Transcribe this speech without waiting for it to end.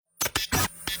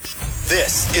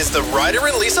This is the Ryder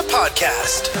and Lisa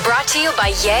podcast. Brought to you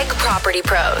by Yegg Property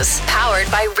Pros.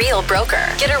 Powered by Real Broker.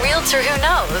 Get a realtor who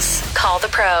knows. Call the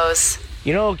pros.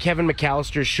 You know Kevin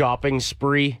McAllister's shopping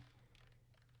spree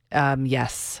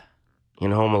Yes.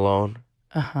 in Home Alone?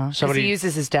 Because he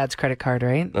uses his dad's credit card,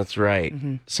 right? That's right.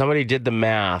 Mm-hmm. Somebody did the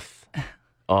math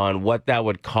on what that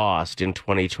would cost in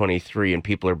 2023, and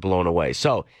people are blown away.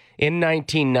 So, in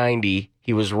 1990,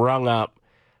 he was rung up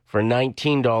for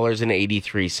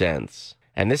 $19.83.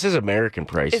 And this is American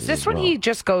prices. Is this when he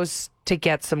just goes to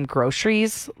get some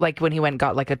groceries? Like when he went and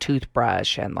got like a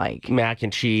toothbrush and like... Mac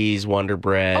and cheese, Wonder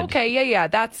Bread. Okay, yeah,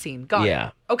 that scene. Got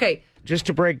it. Okay. Just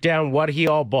to break down what he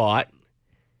all bought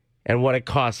and what it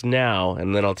costs now,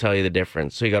 and then I'll tell you the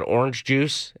difference. So you got orange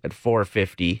juice at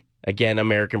 $4.50. Again,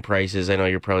 American prices. I know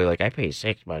you're probably like, I pay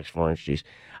 $6 for orange juice.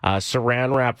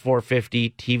 Saran wrap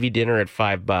 $4.50. TV dinner at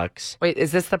 $5. Wait,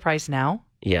 is this the price now?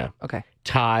 Yeah. Okay.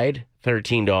 Tide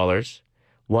 $13.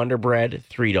 Wonder Bread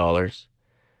 $3.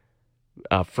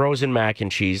 Frozen mac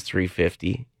and cheese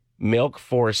 $3.50. Milk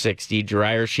 $4.60.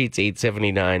 Dryer sheets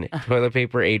 $8.79. Toilet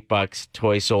paper $8.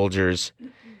 Toy soldiers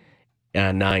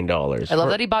 $9. I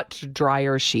love that he bought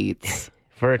dryer sheets.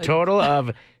 For a total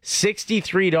of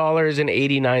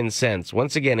 $63.89.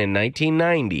 Once again, in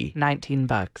 1990. $19.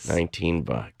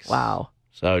 $19. Wow.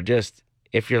 So just,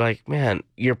 if you're like, man,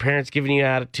 your parents giving you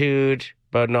attitude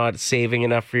about not saving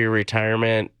enough for your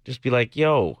retirement, just be like,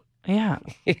 yo. Yeah.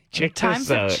 Check Times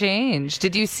this out. have changed.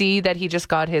 Did you see that he just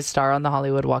got his star on the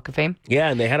Hollywood Walk of Fame? Yeah,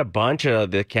 and they had a bunch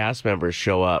of the cast members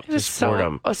show up to support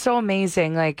him. So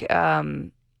amazing. Like,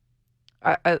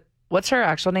 what's her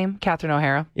actual name? Catherine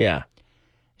O'Hara. Yeah.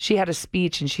 She had a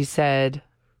speech and she said,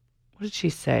 what did she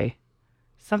say?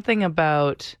 Something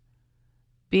about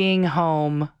being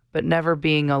home but never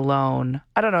being alone.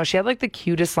 I don't know. She had like the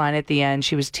cutest line at the end.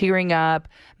 She was tearing up.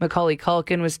 Macaulay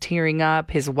Culkin was tearing up.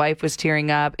 His wife was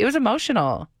tearing up. It was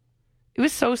emotional. It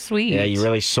was so sweet. Yeah, you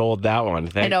really sold that one.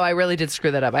 I know. I really did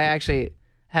screw that up. I actually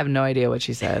have no idea what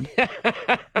she said.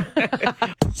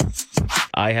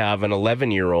 I have an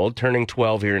 11-year-old turning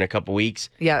 12 here in a couple weeks.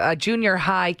 Yeah, a junior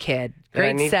high kid,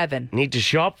 grade 7. Need to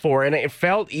shop for, and it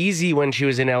felt easy when she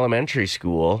was in elementary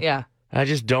school. Yeah. I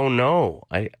just don't know.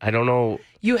 I don't know.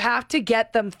 You have to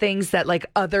get them things that like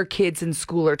other kids in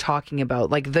school are talking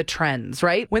about, like the trends,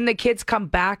 right? When the kids come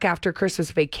back after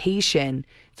Christmas vacation,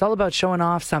 it's all about showing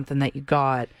off something that you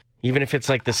got. Even if it's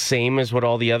like the same as what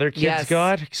all the other kids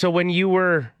got. So when you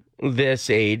were this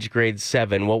age, grade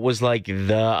 7, what was like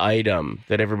the item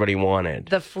that everybody wanted?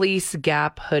 The fleece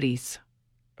Gap hoodies.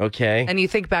 Okay. And you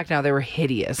think back now, they were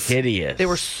hideous. Hideous. They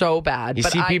were so bad. You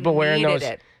but see people wearing those.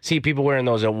 It. See people wearing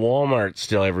those at Walmart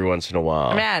still every once in a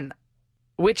while. Man,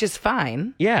 which is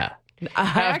fine. Yeah.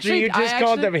 After you just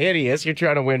called them hideous, you're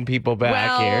trying to win people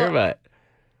back here, but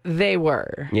they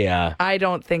were. Yeah. I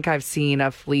don't think I've seen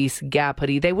a fleece Gap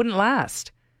hoodie. They wouldn't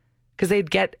last because they'd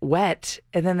get wet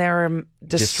and then they were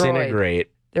destroyed.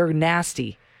 Disintegrate. They're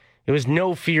nasty. It was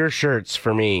no fear shirts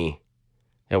for me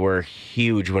that were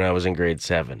huge when I was in grade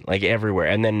 7, like everywhere.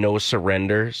 And then No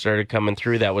Surrender started coming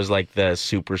through. That was like the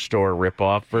Superstore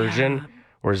ripoff version,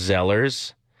 or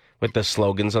Zellers with the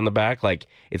slogans on the back, like,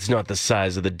 it's not the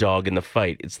size of the dog in the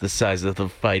fight, it's the size of the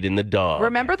fight in the dog.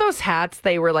 Remember those hats?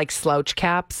 They were like slouch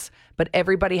caps, but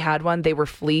everybody had one. They were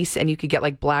fleece, and you could get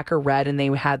like black or red, and they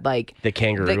had like the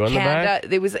kangaroo on the back?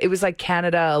 It was like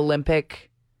Canada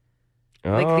Olympic.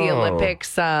 Oh. Like the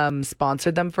Olympics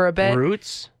sponsored them for a bit.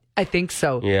 Roots? I think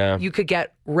so. Yeah. You could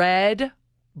get red,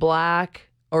 black,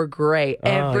 or gray.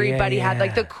 Everybody had,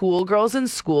 like, the cool girls in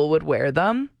school would wear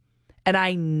them. And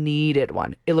I needed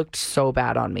one. It looked so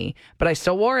bad on me, but I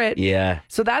still wore it. Yeah.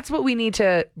 So that's what we need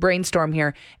to brainstorm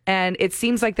here. And it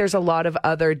seems like there's a lot of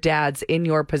other dads in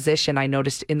your position. I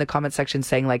noticed in the comment section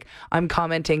saying, like, I'm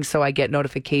commenting so I get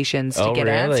notifications to get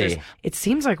answers. It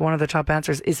seems like one of the top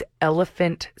answers is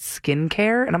elephant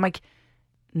skincare. And I'm like,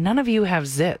 none of you have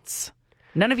zits.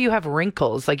 None of you have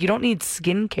wrinkles. Like, you don't need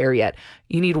skincare yet.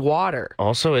 You need water.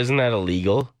 Also, isn't that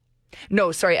illegal?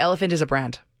 No, sorry. Elephant is a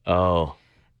brand. Oh.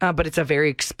 But it's a very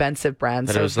expensive brand.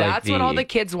 But so that's like what all the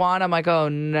kids want. I'm like, oh,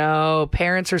 no.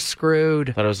 Parents are screwed.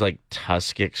 I thought it was like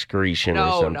tusk excretion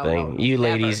or something. No, you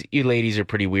ladies are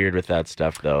pretty weird with that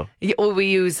stuff, though. Yeah, well, we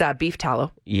use beef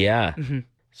tallow. Yeah. Mm-hmm.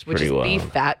 It's which pretty is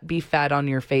well. Beef fat on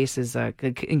your face is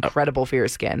incredible for your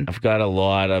skin. I've got a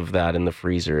lot of that in the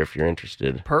freezer if you're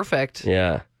interested. Perfect.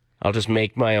 Yeah. I'll just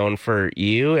make my own for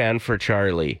you and for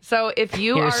Charlie. So if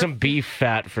you Here's some beef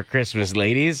fat for Christmas,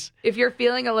 ladies. If you're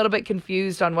feeling a little bit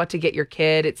confused on what to get your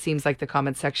kid, it seems like the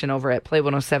comment section over at Play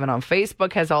 107 on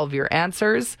Facebook has all of your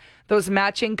answers. Those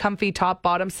matching comfy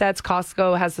top-bottom sets,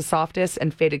 Costco has the softest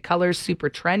and faded colors, super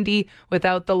trendy,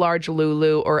 without the large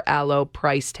Lulu or Aloe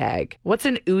price tag. What's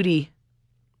an Oodie?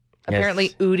 Apparently,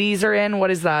 Oodies are in.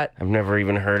 What is that? I've never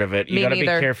even heard of it. You got to be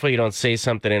careful you don't say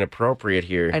something inappropriate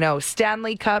here. I know.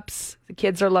 Stanley cups. The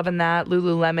kids are loving that.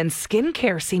 Lululemon.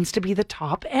 Skincare seems to be the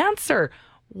top answer.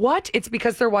 What? It's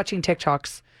because they're watching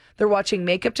TikToks. They're watching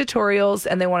makeup tutorials,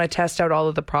 and they want to test out all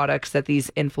of the products that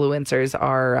these influencers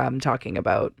are talking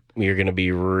about. You're going to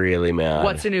be really mad.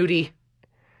 What's an Oodie?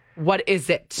 What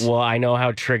is it? Well, I know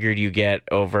how triggered you get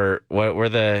over... What were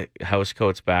the house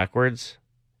coats backwards?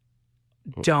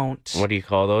 Don't. What do you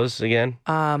call those again?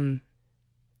 It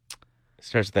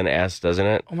starts with an S, doesn't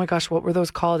it? Oh my gosh, what were those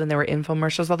called? And there were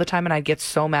infomercials all the time, and I'd get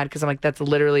so mad because I'm like, that's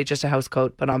literally just a house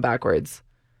coat, but on backwards.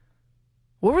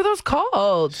 What were those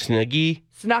called? Snuggie?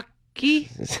 Snucky?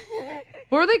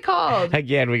 What were they called?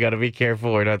 Again, we got to be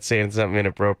careful we're not saying something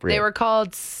inappropriate. They were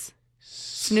called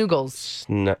Snoogles.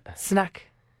 Snuck.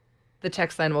 The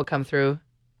text line will come through.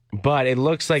 But it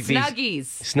looks like Snuggies.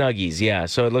 Snuggies, yeah.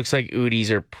 So it looks like Oodies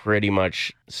are pretty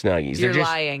much Snuggies. You're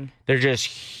lying. They're just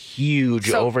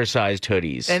huge, oversized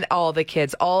hoodies. And all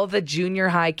the junior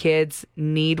high kids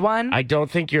need one. I don't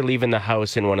think you're leaving the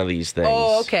house in one of these things.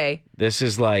 Oh, okay. This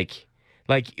is like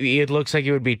it looks like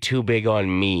it would be too big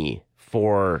on me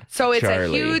for So it's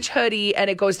Charlie. a huge hoodie, and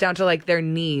it goes down to like their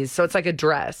knees. So it's like a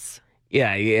dress.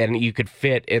 Yeah, and you could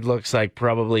fit, it looks like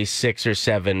probably 6 or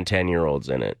 7 10-year-olds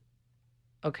in it.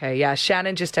 Okay, yeah.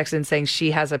 Shannon just texted in saying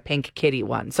she has a pink kitty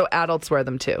one. So adults wear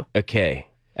them too. Okay.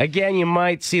 Again, you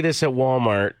might see this at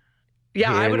Walmart.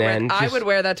 Yeah, I would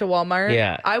wear that to Walmart.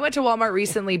 Yeah. I went to Walmart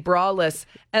recently braless,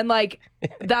 and like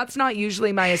that's not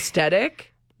usually my aesthetic.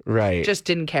 Right. Just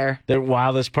didn't care. The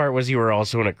wildest part was you were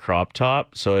also in a crop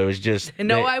top, so it was just...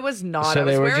 No, I was not. So I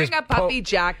was wearing a puffy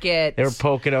jacket. They were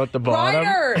poking out the bottom.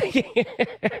 Ryder!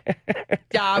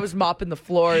 Yeah, I was mopping the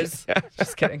floors.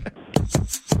 Just kidding.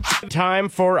 Time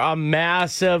for a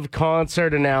massive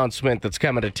concert announcement that's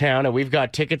coming to town, and we've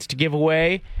got tickets to give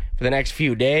away for the next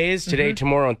few days. Today,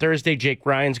 tomorrow, and Thursday. Jake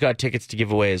Ryan's got tickets to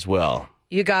give away as well.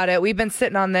 You got it. We've been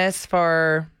sitting on this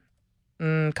for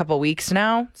a couple weeks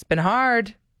now. It's been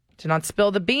hard to not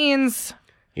spill the beans.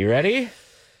 You ready?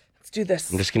 Let's do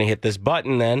this. I'm just going to hit this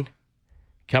button then.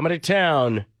 Coming to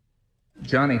town.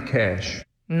 Johnny Cash.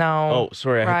 No. Oh,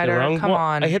 sorry. I hit the wrong come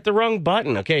on. I hit the wrong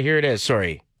button. Okay, here it is.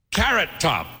 Sorry. Carrot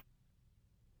Top.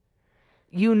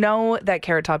 You know that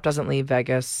Carrot Top doesn't leave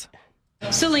Vegas.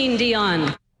 Celine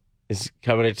Dion. Is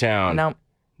coming to town. No.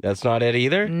 That's not it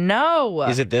either? No.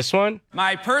 Is it this one?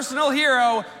 My personal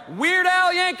hero, Weird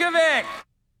Al Yankovic.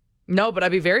 No, but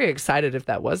I'd be very excited if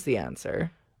that was the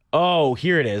answer. Oh,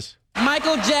 here it is.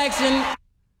 Michael Jackson.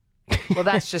 Well,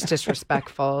 that's just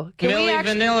disrespectful. Milli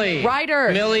Vanilli.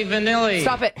 Ryder. Milli Vanilli.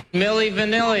 Stop it. Milli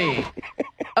Vanilli.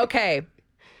 Okay.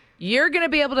 You're going to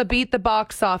be able to beat the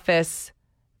box office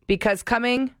because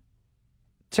coming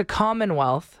to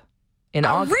Commonwealth in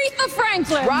August. Aretha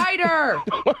Franklin. Ryder.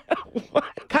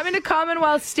 Coming to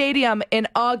Commonwealth Stadium in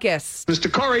August.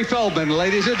 Mr. Corey Feldman,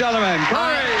 ladies and gentlemen.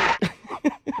 Corey!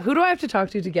 Who do I have to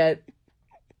talk to get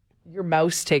your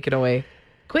mouse taken away?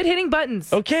 Quit hitting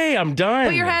buttons. Okay, I'm done.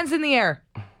 Put your hands in the air.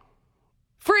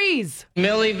 Freeze.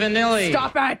 Milli Vanilli.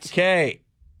 Stop it. Okay.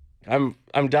 I'm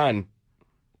done.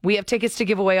 We have tickets to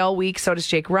give away all week. So does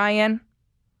Jake Ryan.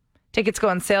 Tickets go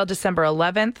on sale December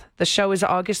 11th. The show is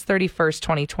August 31st,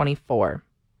 2024.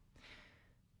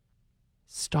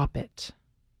 Stop it.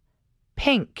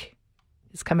 Pink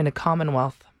is coming to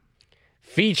Commonwealth.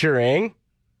 Featuring...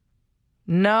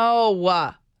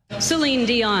 No. Celine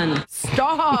Dion.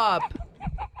 Stop.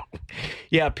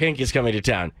 Yeah, Pink is coming to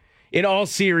town. In all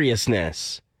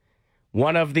seriousness,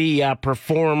 one of the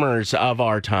performers of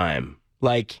our time.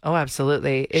 Like, oh,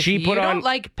 absolutely. If you don't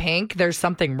like Pink, there's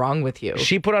something wrong with you.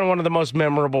 She put on one of the most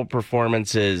memorable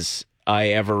performances I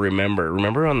ever remember.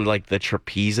 Remember on like the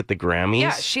trapeze at the Grammys?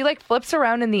 Yeah, she like flips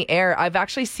around in the air. I've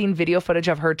actually seen video footage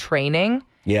of her training.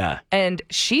 Yeah. And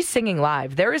she's singing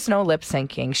live. There is no lip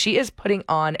syncing. She is putting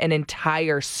on an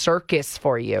entire circus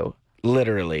for you.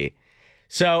 Literally.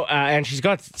 So, and she's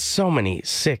got so many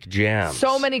sick jams.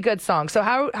 So many good songs. So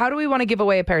how do we want to give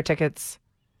away a pair of tickets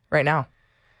right now?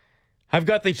 I've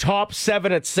got the top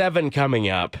 7 at 7 coming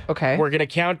up. Okay. We're going to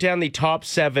count down the top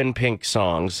 7 Pink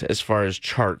songs as far as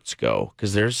charts go,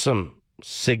 because there's some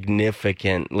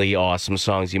significantly awesome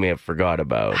songs you may have forgot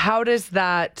about. How does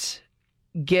that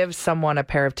give someone a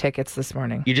pair of tickets this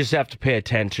morning. You just have to pay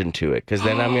attention to it, because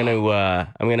then I'm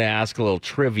gonna ask a little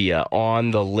trivia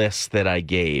on the list that I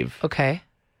gave. Okay.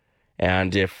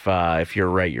 And if you're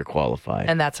right, you're qualified.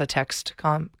 And that's a text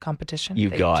competition? You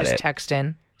got it. Just text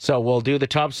in. So we'll do the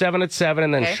top 7 at 7,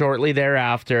 and then shortly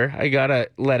thereafter, I gotta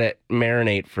let it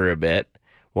marinate for a bit.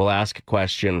 We'll ask a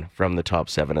question from the top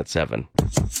 7 at 7.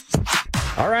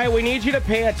 All right, we need you to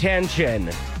pay attention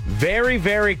very,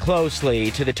 very closely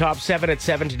to the top 7 at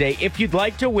 7 today. If you'd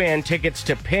like to win tickets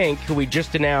to Pink, who we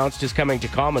just announced is coming to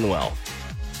Commonwealth.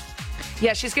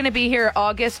 Yeah, she's going to be here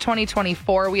August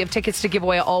 2024. We have tickets to give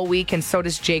away all week, and so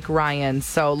does Jake Ryan.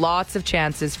 So lots of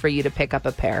chances for you to pick up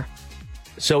a pair.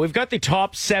 So we've got the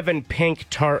top 7 Pink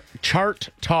chart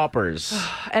toppers.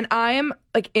 And I am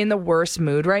like in the worst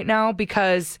mood right now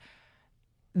because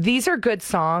these are good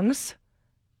songs,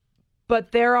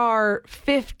 but there are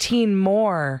 15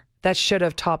 more that should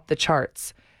have topped the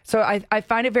charts. So I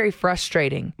find it very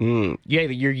frustrating. Yeah,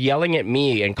 you're yelling at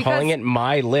me and calling it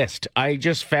my list. I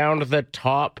just found the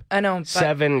top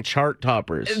 7 chart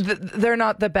toppers. They're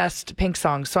not the best Pink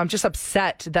songs, so I'm just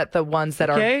upset that the ones that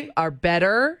are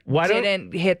better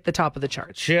didn't hit the top of the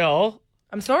charts. Chill.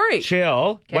 I'm sorry.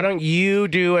 Chill. Okay. Why don't you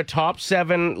do a top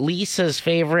 7 Lisa's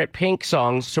favorite Pink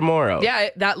songs tomorrow? Yeah,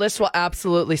 that list will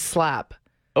absolutely slap.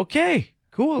 Okay,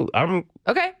 cool.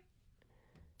 Okay.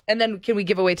 And then can we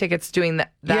give away tickets doing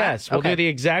that? Yes, we'll do the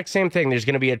exact same thing. There's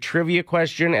going to be a trivia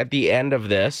question at the end of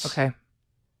this. Okay.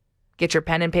 Get your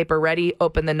pen and paper ready,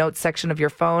 open the notes section of your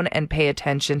phone, and pay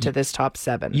attention to this top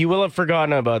 7. You will have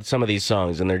forgotten about some of these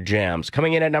songs and their jams.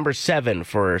 Coming in at number 7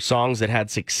 for songs that had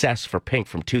success for Pink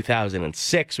from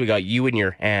 2006, we got You in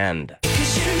Your Hand.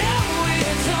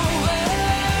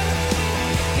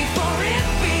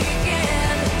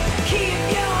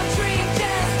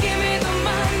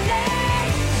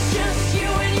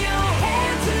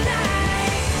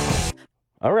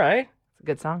 All right. It's a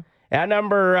good song. At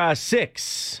number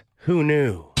 6, Who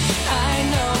Knew? I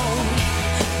know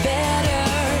better,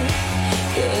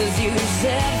 'cause you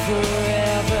said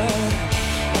forever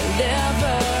and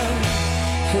ever.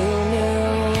 Who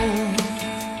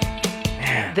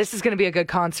knew? This is going to be a good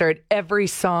concert. Every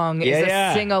song is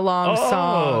a sing-along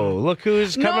song. Oh, look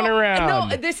who's coming around.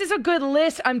 No, this is a good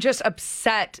list. I'm just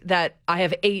upset that I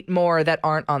have 8 more that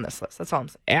aren't on this list. That's all I'm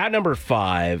saying. At number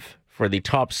 5, for the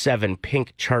top 7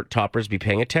 Pink chart toppers, be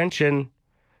paying attention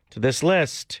to this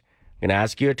list. I'm going to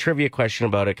ask you a trivia question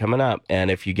about it coming up. And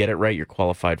if you get it right, you're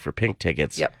qualified for Pink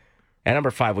tickets. Yep. At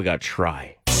number 5, we got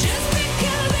Try.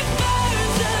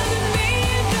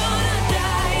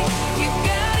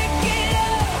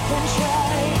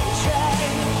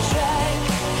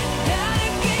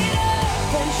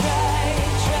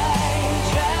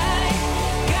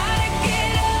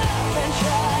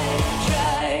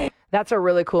 That's a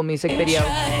really cool music video.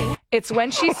 It's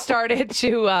when she started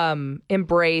to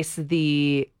embrace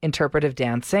the interpretive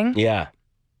dancing. Yeah.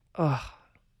 Oh,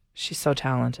 she's so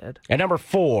talented. At number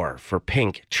 4 for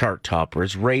Pink chart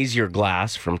toppers, Raise Your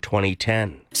Glass from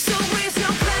 2010. So raise your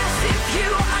glass if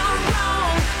you are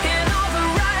wrong in all the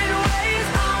right ways.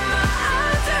 All my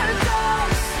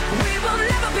underdogs, we will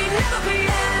never be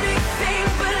anything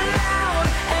but loud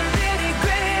and nitty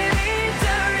gritty,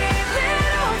 dirty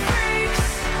little freaks.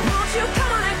 Won't you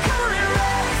come on and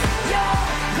raise your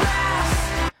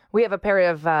glass? We have a pair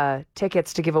of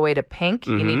tickets to give away to Pink.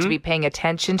 You need to be paying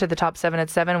attention to the top 7 at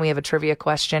 7. We have a trivia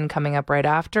question coming up right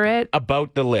after it.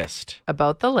 About the list.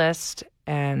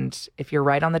 And if you're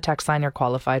right on the text line, you're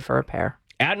qualified for a pair.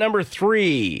 At number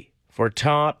 3 for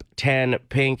top 10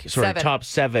 Pink, top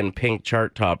 7 Pink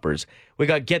chart toppers, we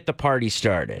got Get the Party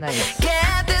Started. Nice.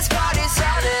 Get this party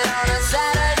started on a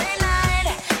Saturday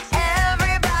night.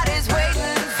 Everybody's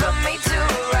waiting for me to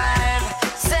arrive.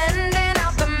 Sending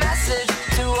out the message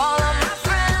to all of my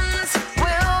friends.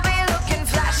 We'll be looking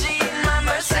flashy in my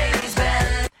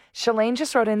Mercedes-Benz. Shalane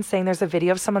just wrote in saying there's a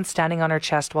video of someone standing on her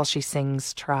chest while she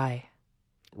sings Try.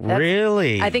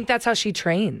 Really? I think that's how she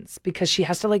trains, because she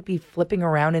has to like be flipping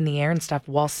around in the air and stuff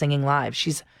while singing live.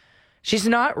 She's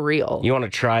not real. You want to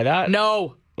try that?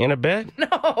 No. In a bit?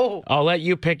 No. I'll let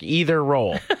you pick either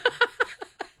role.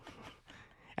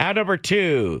 At number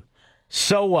 2,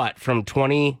 So What from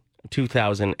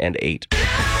 2008.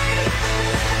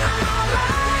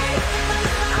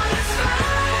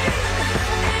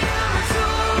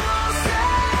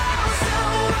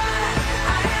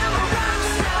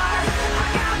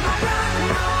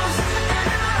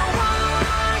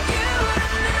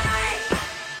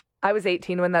 I was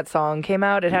 18 when that song came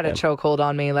out. It had a chokehold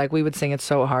on me. Like, we would sing it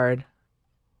so hard. It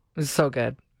was so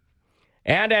good.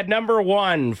 And at number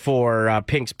 1 for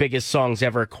Pink's biggest songs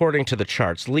ever, according to the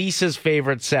charts, Lisa's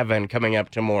favorite 7 coming up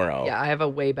tomorrow. Yeah, I have a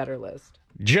way better list.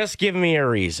 Just Give Me a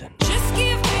Reason. Just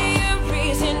give me a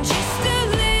reason, just a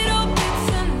little bit's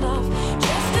enough.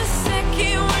 Just a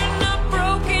second, we're not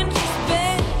broken, just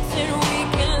better. We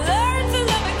can learn to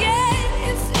love again.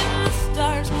 It's in the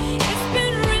stars, it's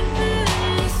been written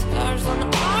in the scars on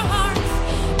our hearts.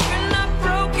 We're not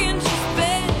broken, just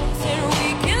better. We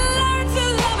can learn to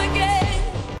love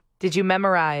again. Did you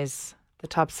memorize the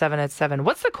top 7 at 7?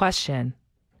 What's the question?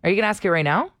 Are you going to ask it right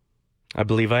now? I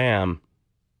believe I am.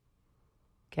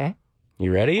 Okay.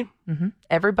 You ready? Mm-hmm.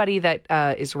 Everybody that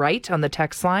is right on the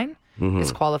text line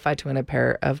is qualified to win a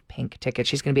pair of Pink tickets.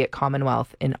 She's going to be at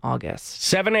Commonwealth in August.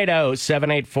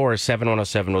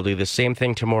 780-784-7107. We'll do the same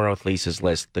thing tomorrow with Lisa's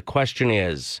list. The question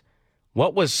is,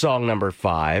 what was song number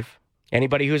 5?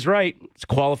 Anybody who's right is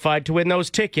qualified to win those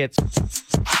tickets.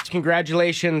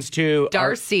 Congratulations to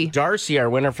Darcy, our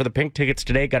winner for the Pink tickets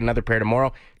today. Got another pair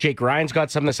tomorrow. Jake Ryan's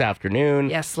got some this afternoon.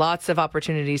 Yes, lots of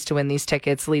opportunities to win these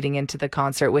tickets leading into the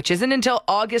concert, which isn't until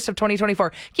August of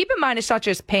 2024. Keep in mind, it's not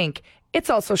just Pink. It's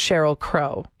also Sheryl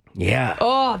Crow. Yeah.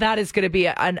 Oh, that is going to be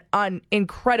an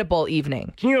incredible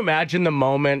evening. Can you imagine the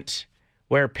moment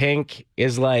where Pink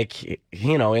is like,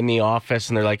 in the office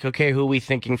and they're like, okay, who are we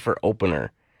thinking for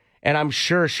opener? And I'm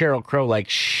sure Sheryl Crow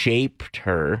shaped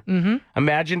her. Mm-hmm.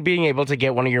 Imagine being able to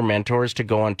get one of your mentors to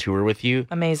go on tour with you.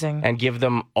 Amazing. And give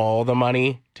them all the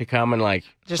money to come and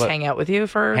just hang out with you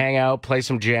hang out, play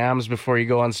some jams before you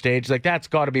go on stage. That's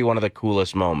got to be one of the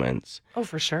coolest moments. Oh,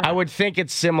 for sure. I would think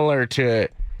it's similar to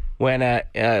when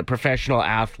a professional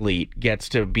athlete gets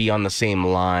to be on the same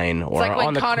line or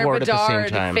on the court at the same time. Connor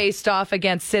Bedard faced off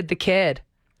against Sid the Kid.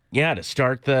 Yeah, to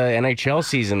start the NHL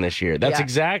season this year. That's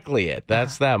exactly it.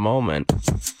 That's that moment.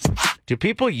 Do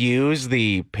people use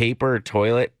the paper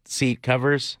toilet seat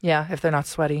covers? Yeah, if they're not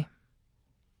sweaty.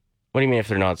 What do you mean if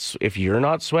you're not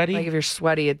sweaty? Like if you're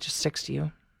sweaty, it just sticks to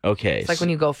you. Okay. It's like when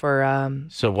you go for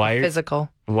physical.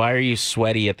 Why are you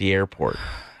sweaty at the airport?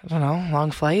 I don't know,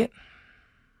 long flight.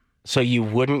 So you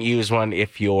wouldn't use one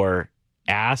if your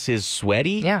ass is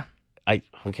sweaty? Yeah.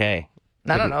 Okay.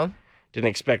 I don't know. Didn't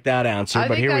expect that answer,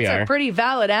 but here we are. I think that's a pretty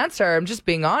valid answer. I'm just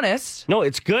being honest. No,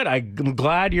 it's good. I'm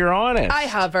glad you're honest. I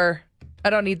hover. I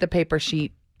don't need the paper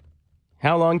sheet.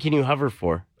 How long can you hover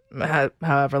for?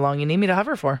 However long you need me to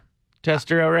hover for. Test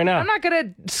her out right now. I'm not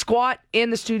going to squat in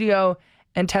the studio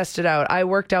and test it out. I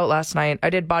worked out last night. I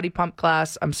did body pump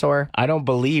class. I'm sore. I don't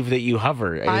believe that you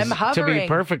hover. I'm hovering. To be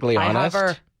perfectly honest. I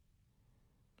hover.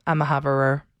 I'm a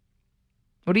hoverer.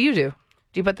 What do? Do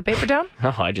you put the paper down?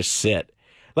 No, I just sit.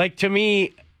 To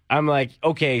me, I'm like,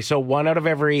 okay, so 1 out of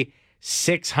every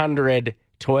 600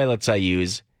 toilets I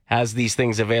use has these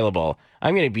things available.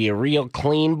 I'm going to be a real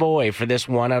clean boy for this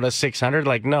 1 out of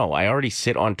 600. No, I already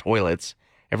sit on toilets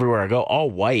everywhere I go. I'll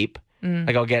wipe.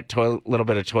 I'll get a little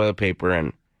bit of toilet paper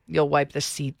and... You'll wipe the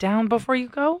seat down before you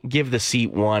go? Give the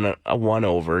seat a one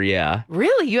over, yeah.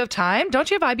 Really? You have time?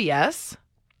 Don't you have IBS?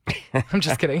 I'm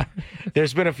just kidding.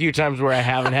 There's been a few times where I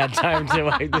haven't had time to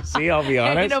wipe the seat, I'll be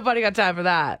honest. Ain't nobody got time for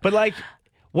that. But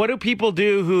what do people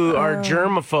do who are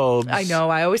germaphobes? I know.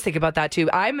 I always think about that too.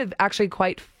 I'm actually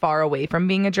quite far away from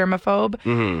being a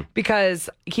germaphobe because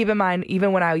keep in mind,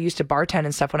 even when I used to bartend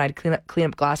and stuff, when I'd clean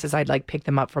up glasses, I'd pick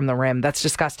them up from the rim. That's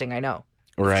disgusting. I know.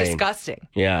 Right. It's disgusting.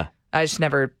 Yeah. I just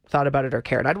never thought about it or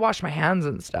cared. I'd wash my hands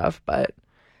and stuff, but...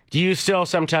 Do you still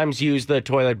sometimes use the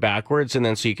toilet backwards and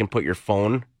then so you can put your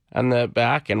phone on the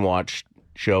back and watch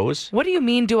shows? What do you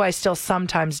mean, do I still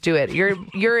sometimes do it?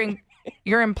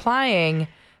 You're implying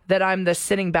that I'm the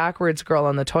sitting backwards girl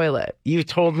on the toilet. You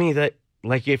told me that,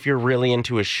 if you're really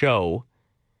into a show,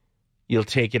 you'll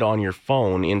take it on your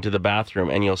phone into the bathroom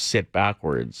and you'll sit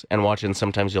backwards and watch it, and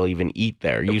sometimes you'll even eat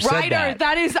there. You said that.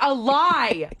 That is a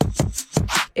lie.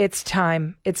 It's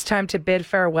time. It's time to bid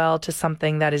farewell to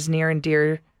something that is near and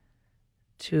dear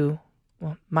to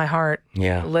my heart.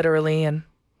 Yeah. Literally and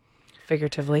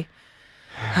figuratively.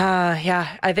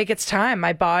 Yeah, I think it's time.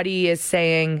 My body is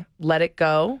saying, let it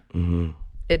go. Mm-hmm.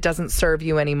 It doesn't serve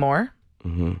you anymore.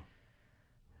 Mm-hmm.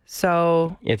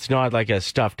 So... It's not like a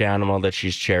stuffed animal that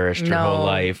she's cherished her whole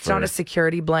life. It's not a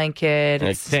security blanket.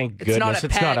 Thank goodness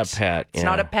it's not a pet. It's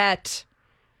not a pet.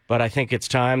 But I think it's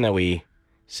time that we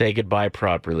say goodbye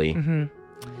properly. Mm-hmm.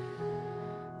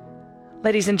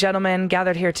 Ladies and gentlemen,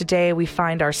 gathered here today, we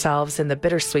find ourselves in the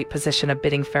bittersweet position of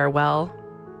bidding farewell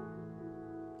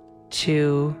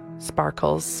to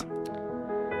Sparkles.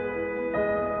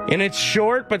 In its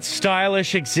short but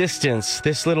stylish existence,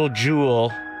 this little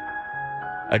jewel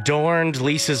adorned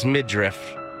Lisa's midriff,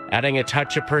 adding a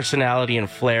touch of personality and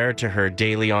flair to her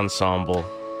daily ensemble.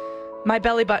 My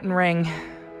belly button ring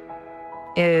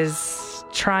is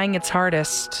trying its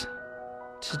hardest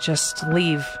to just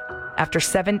leave. After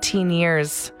 17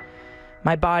 years,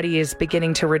 my body is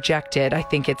beginning to reject it. I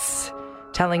think it's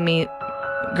telling me,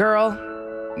 girl,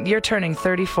 you're turning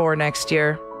 34 next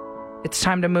year. It's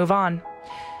time to move on.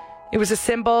 It was a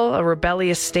symbol, a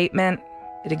rebellious statement.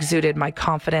 It exuded my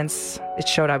confidence. It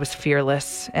showed I was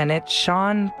fearless, and it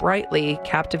shone brightly,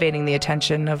 captivating the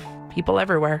attention of people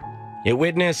everywhere. It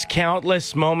witnessed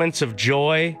countless moments of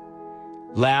joy,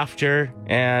 laughter,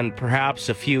 and perhaps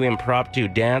a few impromptu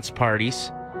dance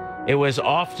parties. It was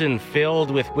often filled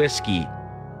with whiskey,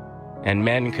 and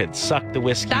men could suck the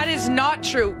whiskey. That is not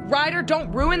true. Ryder,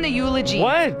 don't ruin the eulogy.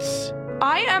 What?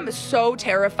 I am so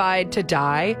terrified to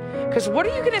die, because what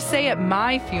are you going to say at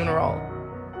my funeral?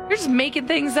 You're just making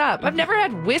things up. I've never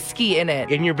had whiskey in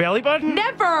it. In your belly button?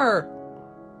 Never!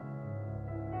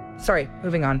 Sorry,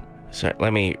 moving on. Sorry,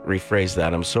 let me rephrase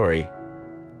that. I'm sorry.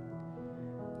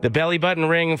 The belly button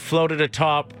ring floated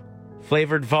atop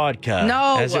flavored vodka.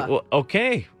 No!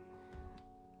 Okay.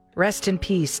 Rest in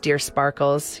peace, dear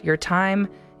Sparkles. Your time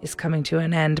is coming to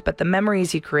an end, but the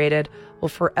memories you created will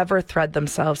forever thread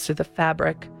themselves through the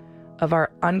fabric of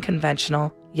our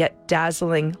unconventional yet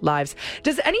dazzling lives.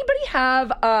 Does anybody have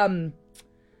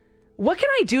what can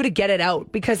I do to get it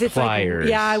out? Because it's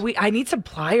pliers. I need some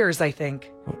pliers, I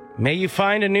think. May you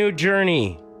find a new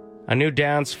journey, a new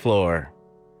dance floor,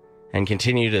 and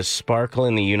continue to sparkle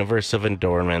in the universe of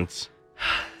endorments.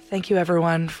 Thank you,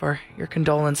 everyone, for your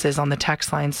condolences on the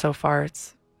text line so far.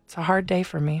 It's a hard day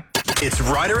for me. It's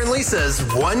Ryder and Lisa's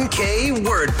 1K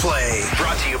wordplay.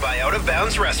 Brought to you by Out of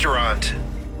Bounds Restaurant.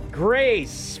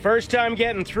 Grace, first time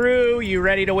getting through. You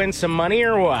ready to win some money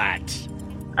or what?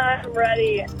 I'm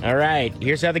ready. All right,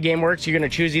 here's how the game works. You're going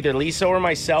to choose either Lisa or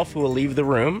myself, who will leave the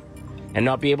room and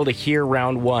not be able to hear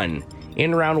round one.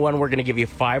 In round one, we're going to give you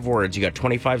 5 words. You got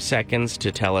 25 seconds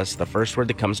to tell us the first word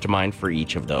that comes to mind for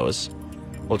each of those.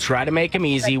 We'll try to make them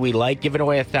easy. We like giving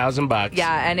away $1,000.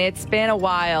 Yeah, and it's been a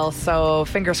while, so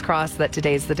fingers crossed that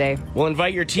today's the day. We'll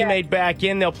invite your teammate back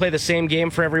in. They'll play the same game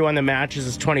for everyone that matches.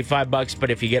 It's $25,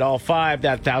 but if you get all 5,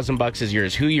 that $1,000 is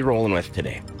yours. Who are you rolling with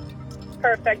today?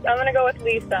 Perfect. I'm going to go with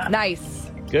Lisa. Nice.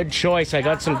 Good choice. I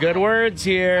got some good words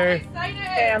here.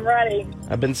 Okay, I'm ready.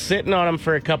 I've been sitting on them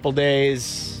for a couple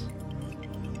days.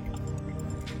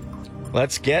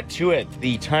 Let's get to it.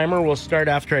 The timer will start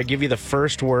after I give you the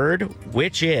first word,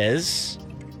 which is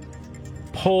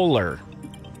polar.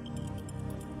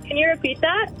 Can you repeat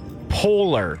that?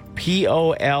 Polar.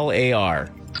 Polar.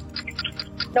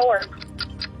 North.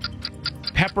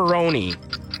 Pepperoni.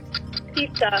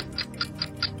 Pizza.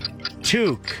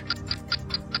 Toque.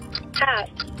 Hat.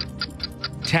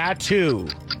 Tattoo.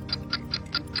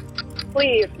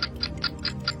 Sleeve.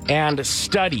 And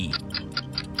study.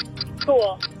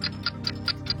 School.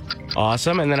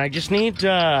 Awesome. And then I just need,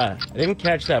 I didn't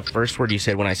catch that first word you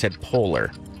said when I said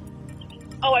polar.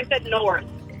 Oh, I said north.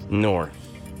 North.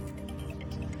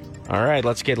 All right,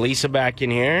 let's get Lisa back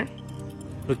in here.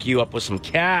 Hook you up with some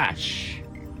cash.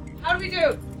 How do we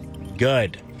do?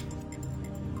 Good.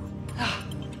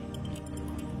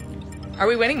 Are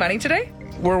we winning money today?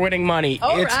 We're winning money.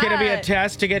 All it's going to be a right.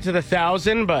 test to get to the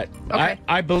 1,000, but Okay.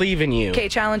 I believe in you. Okay,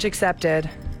 challenge accepted.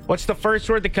 What's the first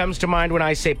word that comes to mind when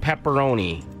I say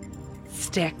pepperoni?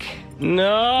 Stick.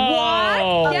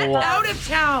 No. What? Get out of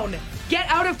town. Get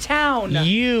out of town.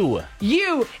 You.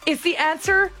 You. Is the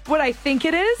answer what I think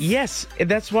it is? Yes,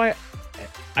 that's why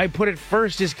I put it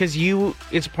first, is because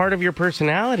it's part of your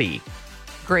personality.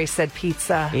 Grace said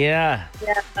pizza. Yeah.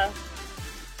 Yeah.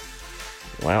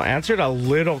 Well, answered a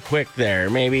little quick there.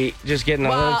 Maybe just getting a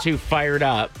little too fired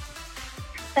up.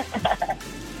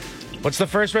 What's the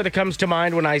first word that comes to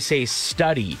mind when I say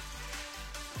study?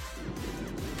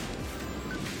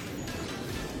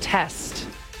 Test.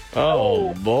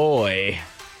 Oh, boy.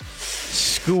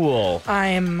 School.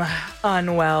 I'm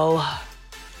unwell.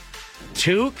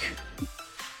 Toque?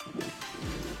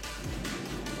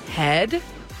 Head.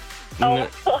 No.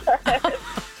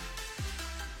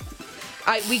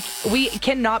 We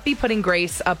cannot be putting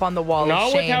Grace up on the wall of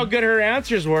Not shame. with how good her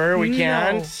answers were. We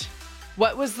can't.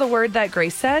 What was the word that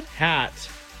Grace said? Hat.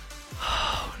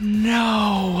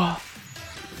 No.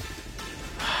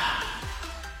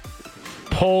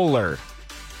 Polar.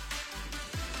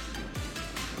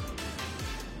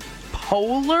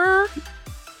 Polar?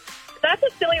 That's a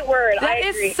silly word. I That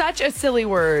agree. is such a silly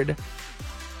word.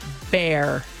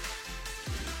 Bear.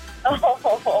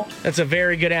 Oh. That's a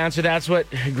very good answer. That's what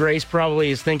Grace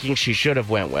probably is thinking she should have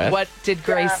went with. What did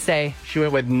Grace say? She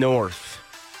went with north.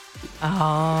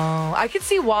 Oh, I can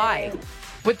see why.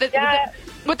 With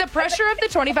the pressure of the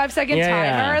 25-second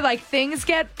timer, like things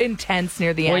get intense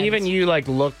near the end. Well, even you like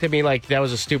looked at me like that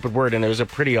was a stupid word, and it was a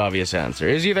pretty obvious answer.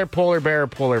 It was either polar bear or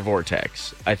polar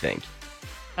vortex, I think.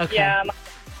 Okay. Yeah.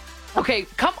 Okay,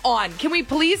 come on. Can we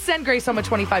please send Grace home a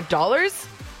 $25?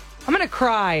 I'm going to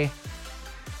cry.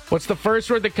 What's the first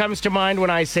word that comes to mind when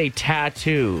I say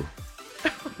tattoo?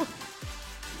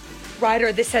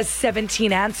 Ryder, this has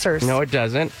 17 answers. No, it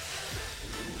doesn't.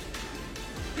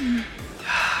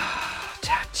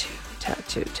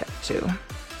 Tattoo.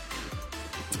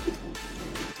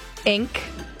 Ink.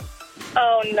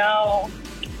 Oh, no.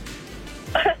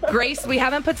 Grace, we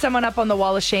haven't put someone up on the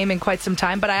wall of shame in quite some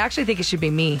time, but I actually think it should be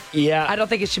me. Yeah. I don't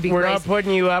think it should be We're Grace. not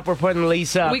putting you up. We're putting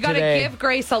Lisa up We got to today. give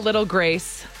Grace a little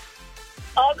grace.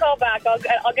 I'll call back. I'll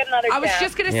get another I was chance.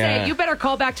 just going to Yeah. say, you better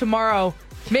call back tomorrow.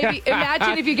 Maybe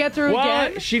imagine if you get through well,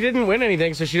 again. she didn't win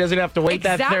anything, so she doesn't have to wait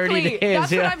that 30 days.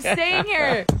 That's what I'm saying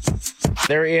here.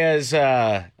 There is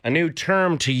a new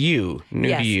term to you.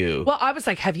 To you. Well, I was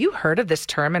like, have you heard of this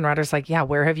term? And Ryder's like, yeah,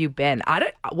 where have you been? I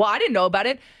didn't know about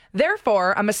it.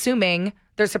 Therefore, I'm assuming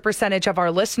there's a percentage of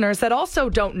our listeners that also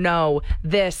don't know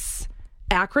this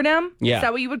acronym. Yeah. Is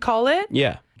that what you would call it?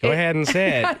 Yeah. Go ahead and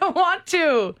say I it. don't want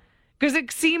to because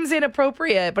it seems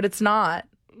inappropriate, but it's not.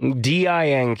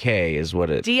 DINK is what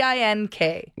it is.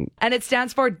 DINK. And it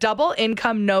stands for double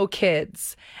income, no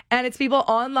kids. And it's people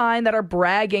online that are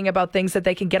bragging about things that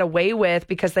they can get away with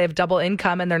because they have double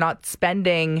income and they're not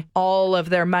spending all of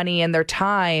their money and their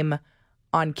time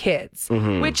on kids,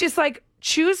 which is like,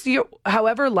 choose your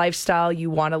however lifestyle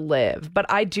you want to live. But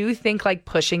I do think like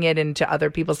pushing it into other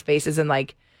people's faces and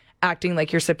like acting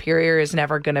like you're superior is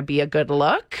never going to be a good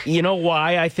look. You know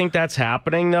why I think that's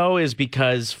happening, though, is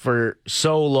because for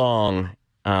so long,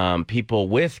 people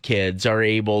with kids are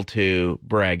able to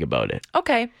brag about it.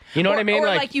 Okay. You know what I mean? Or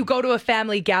like you go to a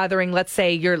family gathering, let's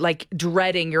say you're like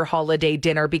dreading your holiday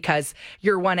dinner because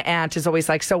your one aunt is always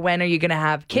like, so when are you going to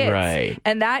have kids? Right.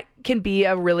 And that can be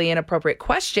a really inappropriate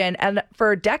question. And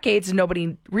for decades,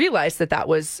 nobody realized that that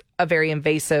was a very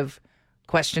invasive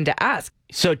question to ask.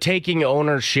 So taking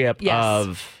ownership Yes.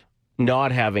 of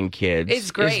not having kids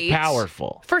It's great. is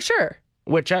powerful. For sure.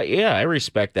 Which I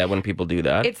respect that when people do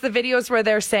that. It's the videos where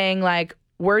they're saying like,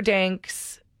 we're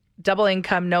dinks, double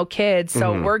income, no kids.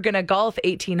 So we're going to golf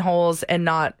 18 holes and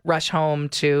not rush home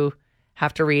to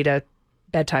have to read a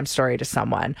bedtime story to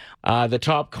someone. The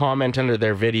top comment under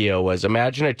their video was,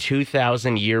 imagine a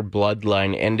 2,000-year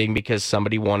bloodline ending because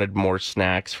somebody wanted more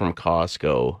snacks from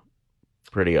Costco.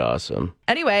 Pretty awesome.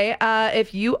 Anyway,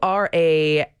 if you are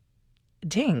a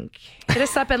dink, hit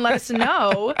us up and let us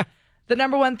know the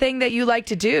number one thing that you like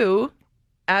to do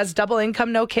as double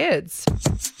income, no kids.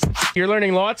 You're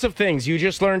learning lots of things. You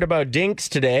just learned about DINKS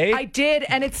today. I did,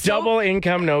 and it's Double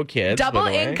income, no kids. double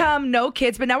by the way. income, no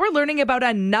kids. But now we're learning about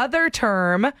another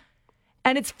term,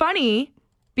 and it's funny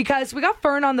because we got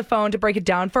Fern on the phone to break it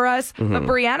down for us. But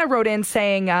Brianna wrote in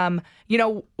saying,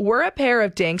 we're a pair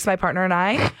of dinks, my partner and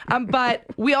I, but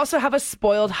we also have a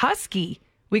spoiled husky.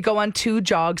 We go on 2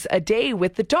 jogs a day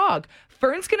with the dog.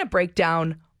 Fern's going to break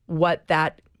down what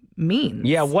that means.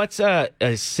 Yeah, what's a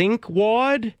sink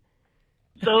wad?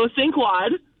 So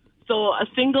synquad, so a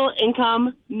single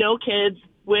income, no kids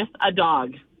with a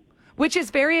dog. Which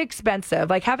is very expensive.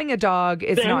 Like having a dog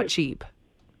is not cheap.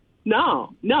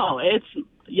 No, it's,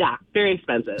 very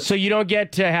expensive. So you don't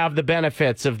get to have the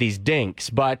benefits of these dinks,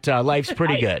 but life's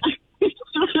pretty good.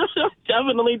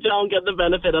 Definitely don't get the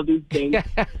benefit of these things.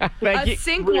 A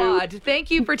sink wad.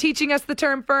 Thank you for teaching us the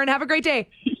term, Fern. Have a great day.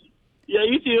 Yeah,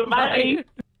 you too. Bye.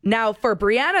 Now, for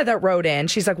Brianna that wrote in,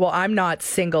 she's like, well, I'm not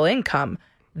single income.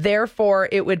 Therefore,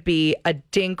 it would be a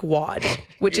dink wad,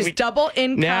 which is double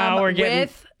income Now we're getting-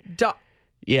 with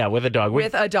Yeah, with a dog.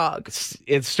 with a dog.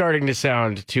 It's starting to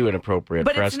sound too inappropriate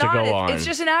But for it's us to not. go on. It's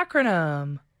just an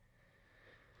acronym.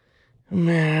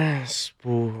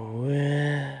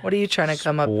 What are you trying to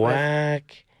come up with?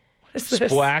 Swack. What is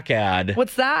this? Swackad.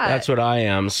 What's that? That's what I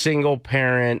am. Single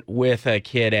parent with a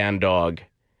kid and dog.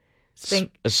 A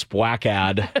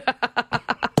swackad.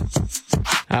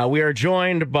 We are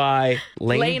joined by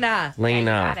Layna. Layna.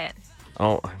 Got it.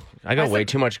 Oh, I got way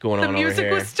too much going The on music over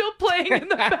here. was still playing in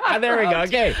the background. There we go.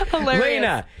 Okay. Hilarious.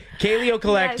 Layna, Kaleo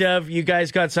Collective, you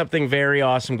guys got something very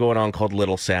awesome going on called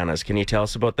Little Santas. Can you tell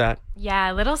us about that?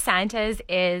 Yeah, Little Santas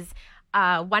is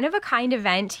a one-of-a-kind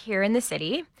event here in the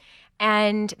city.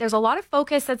 And there's a lot of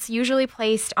focus that's usually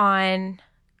placed on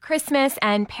Christmas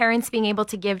and parents being able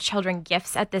to give children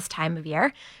gifts at this time of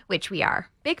year, which we are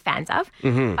big fans of.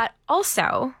 But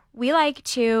also, we like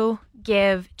to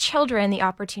give children the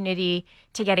opportunity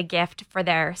to get a gift for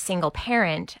their single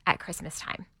parent at Christmas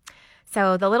time.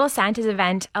 So the Little Santas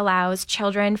event allows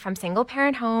children from single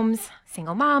parent homes,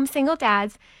 single moms, single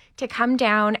dads to come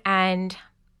down and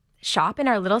shop in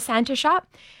our Little Santa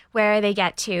shop, where they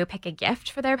get to pick a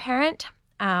gift for their parent.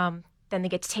 Then they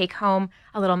get to take home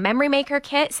a little memory maker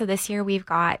kit. So this year we've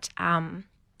got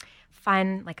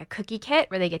fun, like a cookie kit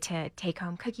where they get to take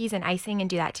home cookies and icing and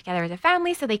do that together as a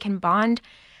family so they can bond.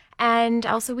 And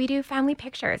also we do family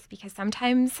pictures because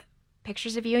sometimes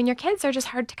pictures of you and your kids are just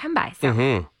hard to come by.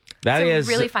 So That is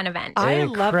a really fun event. an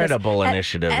incredible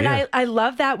initiative. And I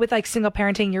love that with like single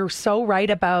parenting. You're so right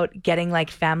about getting like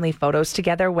family photos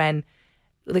together when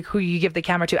like who you give the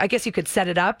camera to. I guess you could set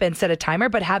it up and set a timer,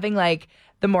 but having like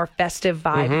the more festive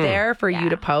vibe there for you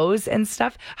to pose and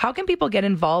stuff. How can people get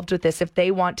involved with this if they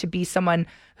want to be someone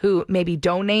who maybe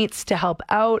donates to help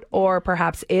out or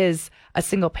perhaps is a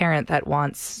single parent that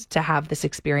wants to have this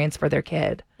experience for their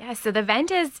kid? Yeah, so the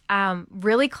event is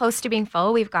really close to being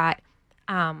full. We've got,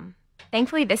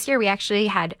 thankfully this year we actually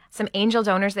had some angel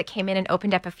donors that came in and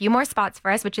opened up a few more spots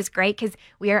for us, which is great because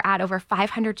we are at over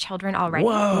 500 children already.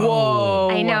 Whoa.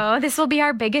 I know, this will be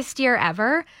our biggest year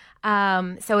ever.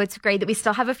 So it's great that we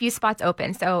still have a few spots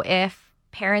open. So if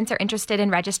parents are interested in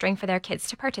registering for their kids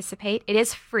to participate, it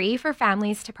is free for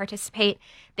families to participate.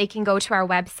 They can go to our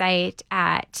website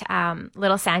at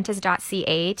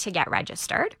littlesantas.ca to get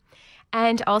registered.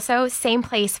 And also same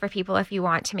place for people if you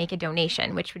want to make a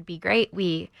donation, which would be great.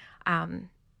 We,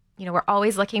 we're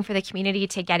always looking for the community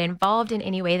to get involved in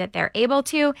any way that they're able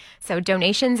to. So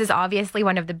donations is obviously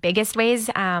one of the biggest ways.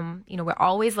 We're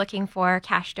always looking for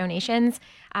cash donations,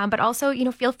 but also,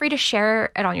 feel free to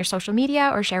share it on your social media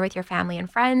or share with your family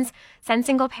and friends. Send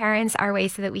single parents our way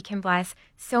so that we can bless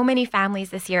so many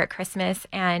families this year at Christmas.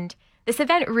 And this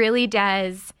event really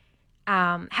does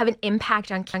have an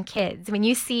impact on kids. When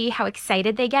you see how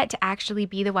excited they get to actually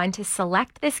be the one to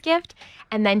select this gift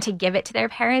and then to give it to their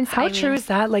parents. How true is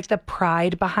that? Like the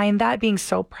pride behind that, being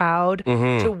so proud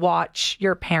to watch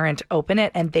your parent open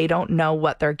it and they don't know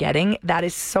what they're getting. That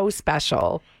is so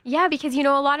special. Yeah, because, a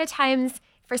lot of times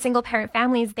for single parent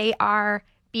families, they are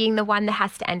being the one that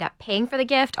has to end up paying for the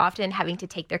gift, often having to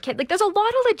take their kid. Like there's a lot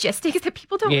of logistics that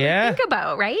people don't really think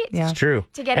about, right? Yeah. It's true.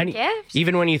 To get a gift.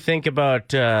 Even when you think about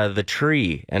the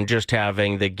tree and just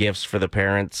having the gifts for the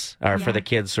parents, or for the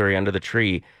kids, under the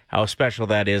tree, how special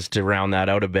that is to round that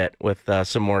out a bit with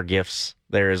some more gifts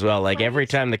there as well. Like every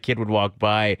time the kid would walk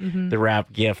by the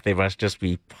wrapped gift, they must just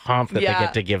be pumped that they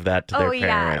get to give that to their parent.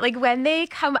 Yeah. Like when they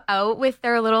come out with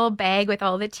their little bag with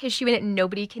all the tissue in it and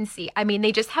nobody can see. I mean,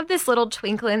 they just have this little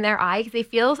twinkle in their eye because they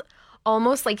feel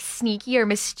almost like sneaky or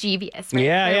mischievous. Right?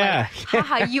 Yeah, Like,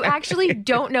 haha, you actually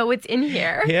don't know what's in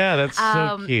here. Yeah, that's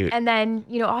so cute. And then,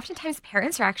 oftentimes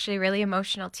parents are actually really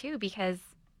emotional too because,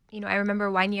 I remember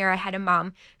one year I had a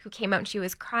mom who came out and she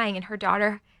was crying and her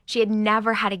daughter, she had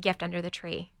never had a gift under the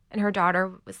tree. And her daughter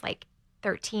was like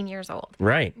 13 years old.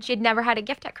 Right. She had never had a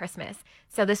gift at Christmas.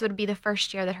 So this would be the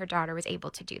first year that her daughter was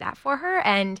able to do that for her.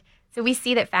 And so we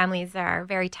see that families are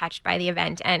very touched by the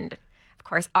event. And of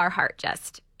course, our heart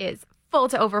just is full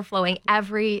to overflowing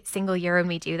every single year when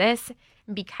we do this.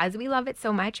 Because we love it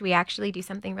so much, we actually do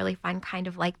something really fun, kind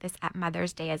of like this at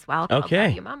Mother's Day as well. Called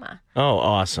Love You Mama. Oh,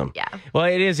 awesome. Yeah. Well,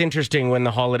 it is interesting when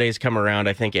the holidays come around.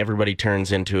 I think everybody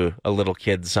turns into a little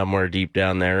kid somewhere deep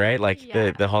down there, right? Like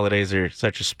the holidays are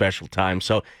such a special time.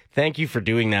 So thank you for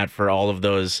doing that for all of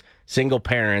those single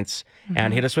parents.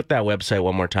 And hit us with that website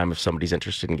one more time if somebody's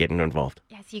interested in getting involved.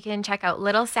 Yes, you can check out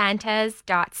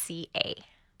littlesantas.ca.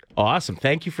 Awesome.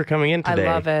 Thank you for coming in today.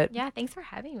 I love it. Yeah, thanks for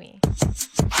having me.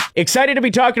 Excited to be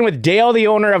talking with Dale, the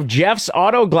owner of Jeff's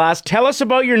Auto Glass. Tell us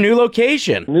about your new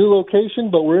location. New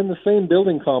location, but we're in the same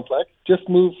building complex. Just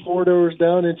moved 4 doors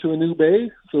down into a new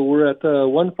bay. So we're at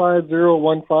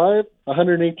 15015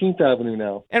 118th Avenue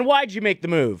now. And why'd you make the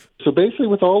move? So basically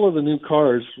with all of the new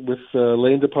cars, with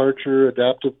lane departure,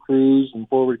 adaptive cruise, and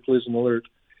forward collision alert,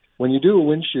 when you do a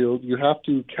windshield, you have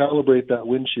to calibrate that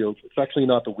windshield. It's actually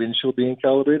not the windshield being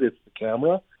calibrated, it's the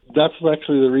camera. That's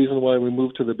actually the reason why we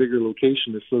moved to the bigger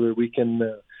location, is so that we can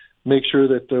make sure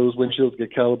that those windshields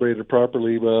get calibrated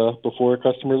properly before a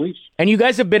customer leaves. And you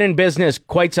guys have been in business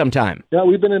quite some time. Yeah,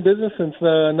 we've been in business since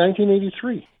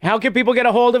 1983. How can people get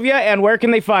a hold of you, and where can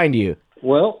they find you?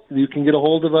 Well, you can get a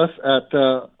hold of us at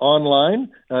online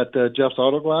at Jeff's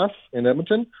Auto Glass in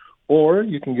Edmonton, or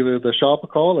you can give the shop a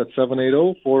call at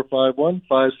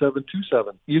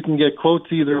 780-451-5727. You can get quotes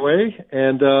either way,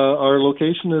 and our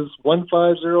location is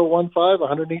 15015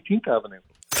 118th Avenue.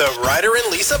 The Ryder and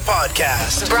Lisa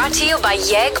Podcast. Brought to you by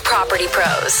Yegg Property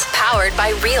Pros. Powered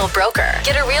by Real Broker.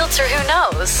 Get a realtor who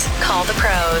knows. Call the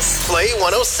pros. Play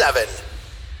 107.